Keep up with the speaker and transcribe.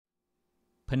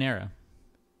Panera.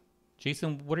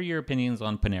 Jason, what are your opinions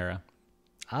on Panera?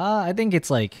 I think it's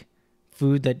like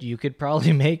food that you could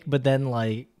probably make, but then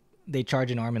like they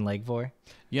charge an arm and leg for.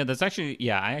 Yeah, that's actually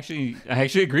I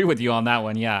actually agree with you on that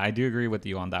one. Yeah, I do agree with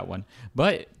you on that one.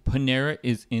 But Panera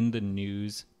is in the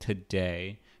news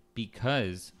today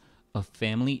because a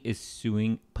family is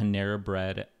suing Panera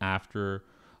Bread after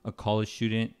a college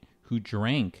student who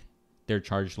drank their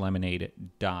charged lemonade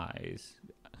dies.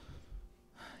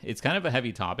 It's kind of a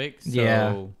heavy topic,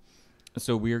 Yeah.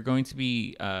 so we're going to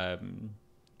be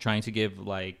trying to give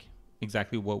like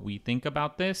exactly what we think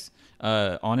about this.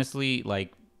 Honestly,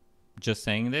 like just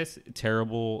saying this,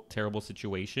 terrible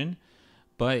situation.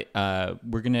 But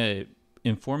we're gonna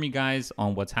inform you guys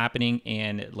on what's happening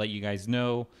and let you guys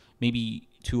know maybe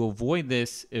to avoid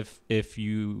this if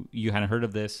you hadn't heard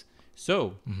of this.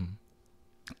 So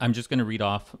I'm just gonna read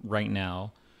off right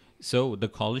now. So the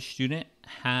college student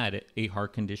had a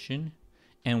heart condition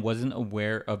and wasn't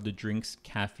aware of the drink's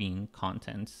caffeine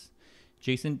contents.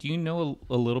 Jason, do you know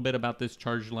a little bit about this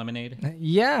charged lemonade?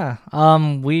 Yeah.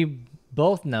 We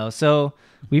both know. So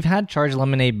we've had charged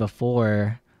lemonade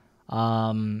before,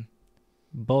 um,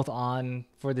 both on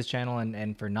for this channel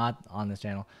and for not on this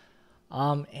channel.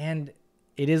 And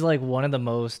it is like one of the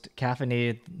most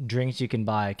caffeinated drinks you can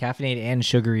buy, caffeinated and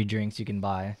sugary drinks you can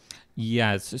buy.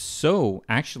 Yes. So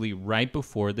actually, right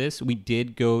before this, we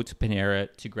did go to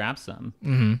Panera to grab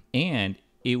some. And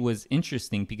it was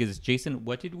interesting because, Jason,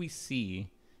 what did we see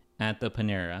at the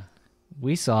Panera?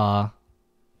 We saw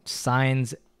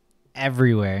signs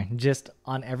everywhere, just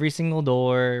on every single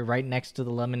door, right next to the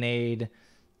lemonade,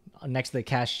 next to the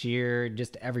cashier,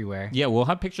 just everywhere. Yeah, we'll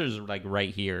have pictures like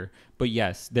right here. But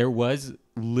yes, there was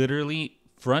literally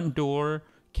front door,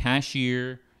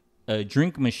 cashier, a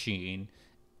drink machine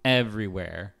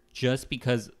everywhere just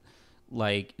because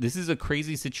like this is a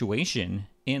crazy situation.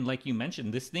 And like you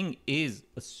mentioned, this thing is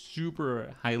a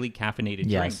super highly caffeinated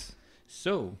drink. Yes.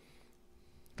 So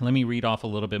let me read off a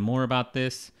little bit more about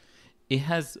this. It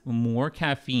has more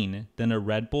caffeine than a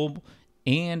Red Bull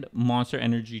and Monster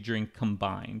Energy drink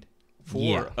combined for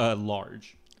Yeah. a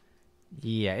large.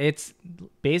 Yeah, it's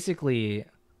basically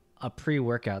a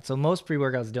pre-workout. So most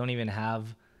pre-workouts don't even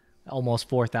have almost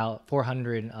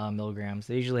 400 milligrams.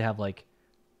 They usually have like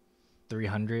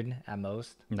 300 at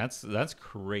most. That's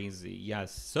crazy.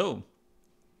 Yes. So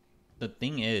the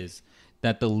thing is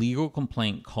that the legal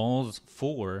complaint calls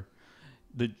for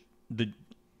the the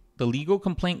the legal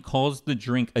complaint calls the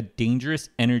drink a dangerous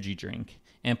energy drink,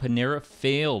 and Panera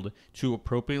failed to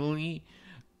appropriately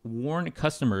warn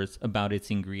customers about its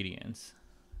ingredients.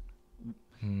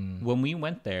 When we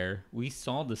went there, we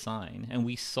saw the sign and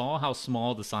we saw how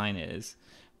small the sign is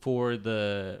for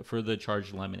the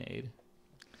charged lemonade.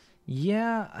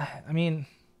 Yeah, I mean,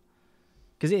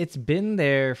 because it's been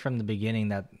there from the beginning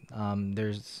that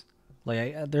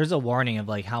there's a warning of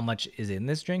like how much is in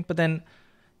this drink, but then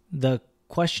the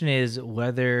question is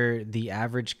whether the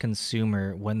average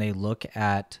consumer, when they look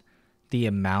at the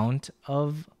amount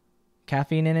of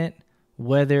caffeine in it,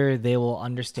 whether they will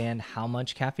understand how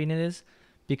much caffeine it is,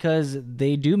 because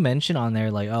they do mention on there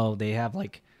like, oh, they have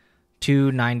like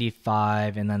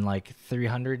 295 and then like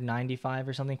 395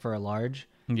 or something for a large,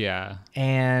 Yeah.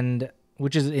 and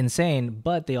which is insane.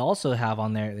 But they also have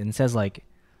on there and says like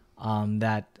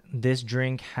that this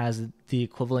drink has the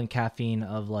equivalent caffeine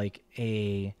of like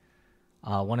a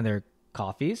one of their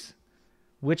coffees,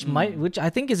 which I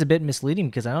think is a bit misleading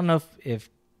because I don't know if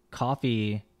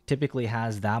coffee typically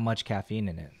has that much caffeine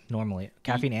in it normally,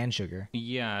 caffeine and sugar.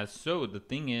 Yeah, so the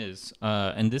thing is,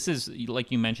 and this is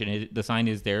like you mentioned, the sign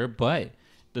is there, but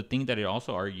the thing that it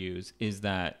also argues is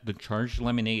that the charged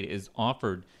lemonade is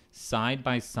offered side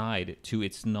by side to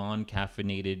its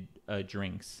non-caffeinated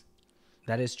drinks,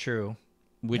 That is true.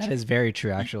 which That is very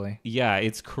true, actually. yeah,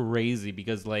 it's crazy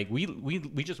because like we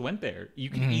just went there. You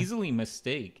can easily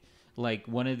mistake like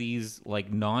one of these like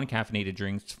non-caffeinated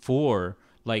drinks for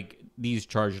like these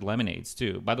charged lemonades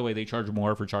too. By the way, they charge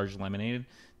more for charged lemonade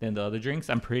than the other drinks,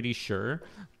 I'm pretty sure.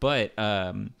 But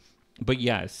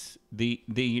yes,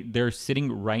 they're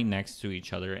sitting right next to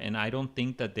each other, and I don't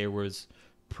think that there was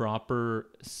proper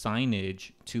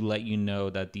signage to let you know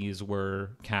that these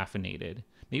were caffeinated.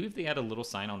 Maybe if they had a little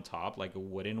sign on top, like a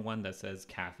wooden one that says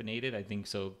caffeinated, I think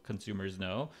so consumers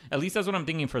know. At least that's what I'm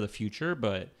thinking for the future.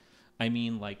 But I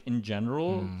mean, like in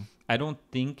general, I don't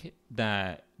think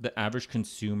that the average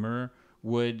consumer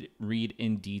would read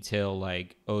in detail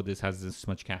like, oh, this has this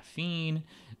much caffeine.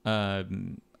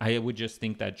 I would just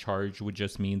think that charge would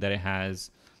just mean that it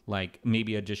has like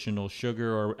maybe additional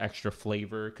sugar or extra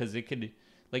flavor, because it could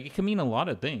mean a lot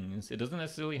of things. It doesn't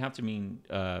necessarily have to mean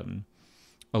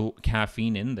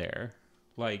caffeine in there.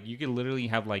 Like you could literally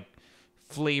have like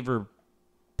flavor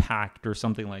packed or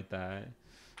something like that.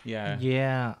 Yeah.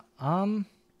 Yeah.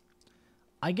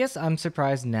 I guess I'm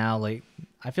surprised now. Like,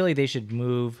 I feel like they should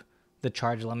move the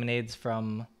charged lemonades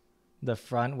from the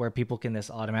front where people can just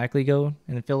automatically go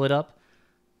and fill it up,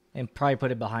 and probably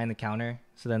put it behind the counter.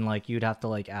 So then, like, you'd have to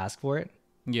like ask for it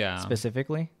Yeah.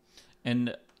 specifically.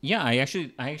 And yeah, I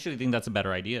actually think that's a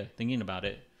better idea thinking about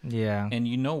it. Yeah. And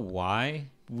you know why?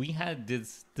 We had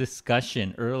this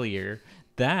discussion earlier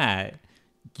that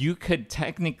you could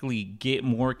technically get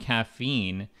more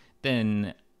caffeine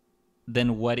than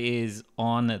what is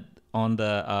on the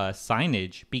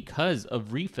signage because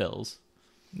of refills.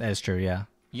 That is true. Yeah.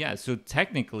 Yeah, so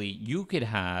technically you could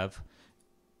have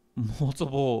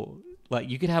multiple, like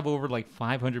you could have over like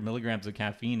 500 milligrams of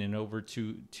caffeine in over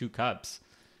two cups,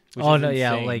 which Oh is no,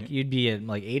 yeah, insane. like you'd be at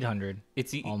like 800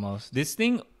 It's almost. This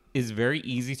thing is very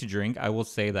easy to drink. I will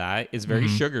say that it's very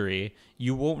sugary.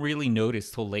 You won't really notice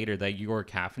till later that you are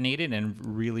caffeinated and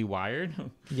really wired.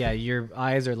 Yeah, your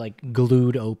eyes are like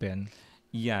glued open.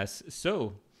 Yes.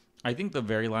 So I think the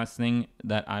very last thing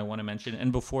that I want to mention,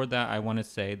 and before that, I want to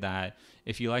say that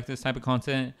if you like this type of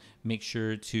content, make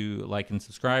sure to like and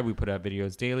subscribe. We put out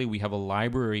videos daily. We have a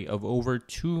library of over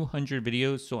 200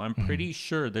 videos. So I'm pretty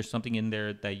sure there's something in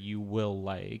there that you will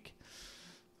like.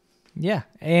 Yeah,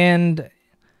 and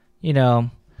you know,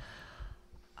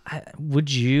 would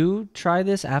you try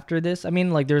this after this? I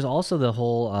mean, like, there's also the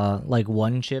whole like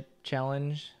one chip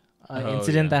challenge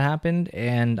incident yeah. that happened,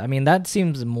 and I mean that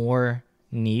seems more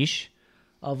niche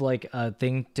of like a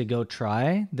thing to go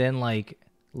try than like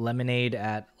lemonade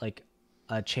at like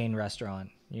a chain restaurant.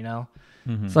 You know,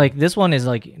 it's like this one is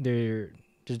like there's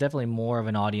definitely more of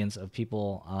an audience of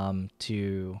people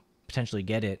to potentially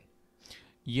get it.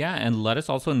 Yeah, and let us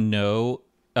also know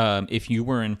if you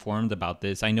were informed about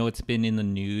this. I know it's been in the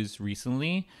news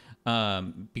recently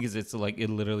because it's like it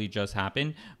literally just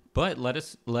happened. But let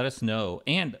us know.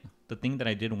 And the thing that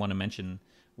I did want to mention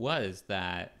was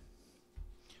that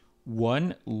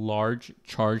one large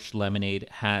charged lemonade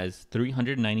has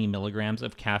 390 milligrams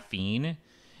of caffeine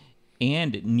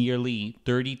and nearly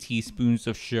 30 teaspoons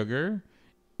of sugar.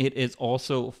 It is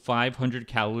also 500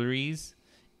 calories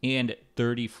and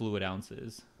 30 fluid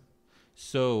ounces.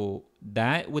 So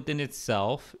that within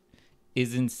itself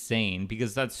is insane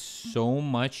because that's so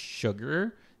much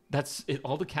sugar. That's it,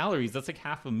 all the calories. That's like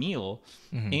half a meal.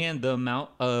 And the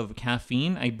amount of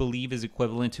caffeine, I believe, is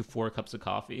equivalent to 4 cups of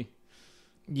coffee.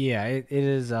 Yeah, it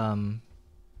is a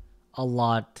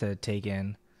lot to take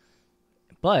in.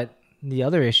 But the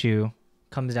other issue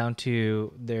comes down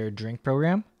to their drink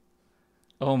program.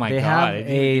 Oh my They God. have I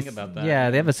didn't even think about that. yeah,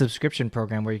 they have a subscription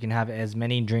program where you can have as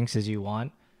many drinks as you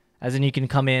want. As in you can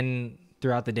come in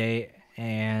throughout the day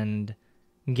and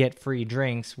get free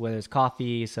drinks, whether it's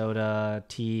coffee, soda,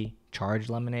 tea, charged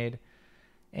lemonade.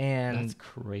 And That's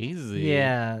crazy.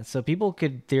 yeah, so people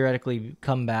could theoretically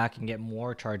come back and get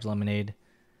more charged lemonade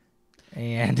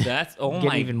and That's oh get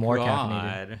my even more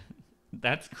God. caffeinated.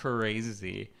 That's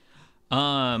crazy.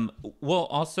 Well,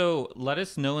 also let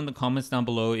us know in the comments down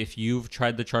below if you've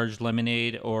tried the charged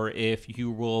lemonade or if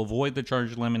you will avoid the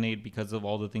charged lemonade because of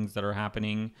all the things that are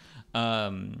happening.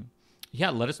 Yeah,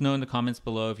 let us know in the comments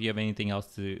below if you have anything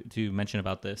else to mention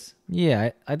about this.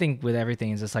 Yeah, I think with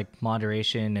everything it's just like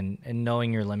moderation and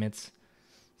knowing your limits.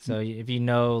 So if you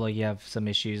know like you have some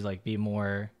issues, like be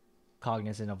more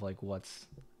cognizant of like what's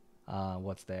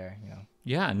there, you know.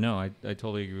 Yeah, no, I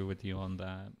totally agree with you on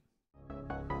that.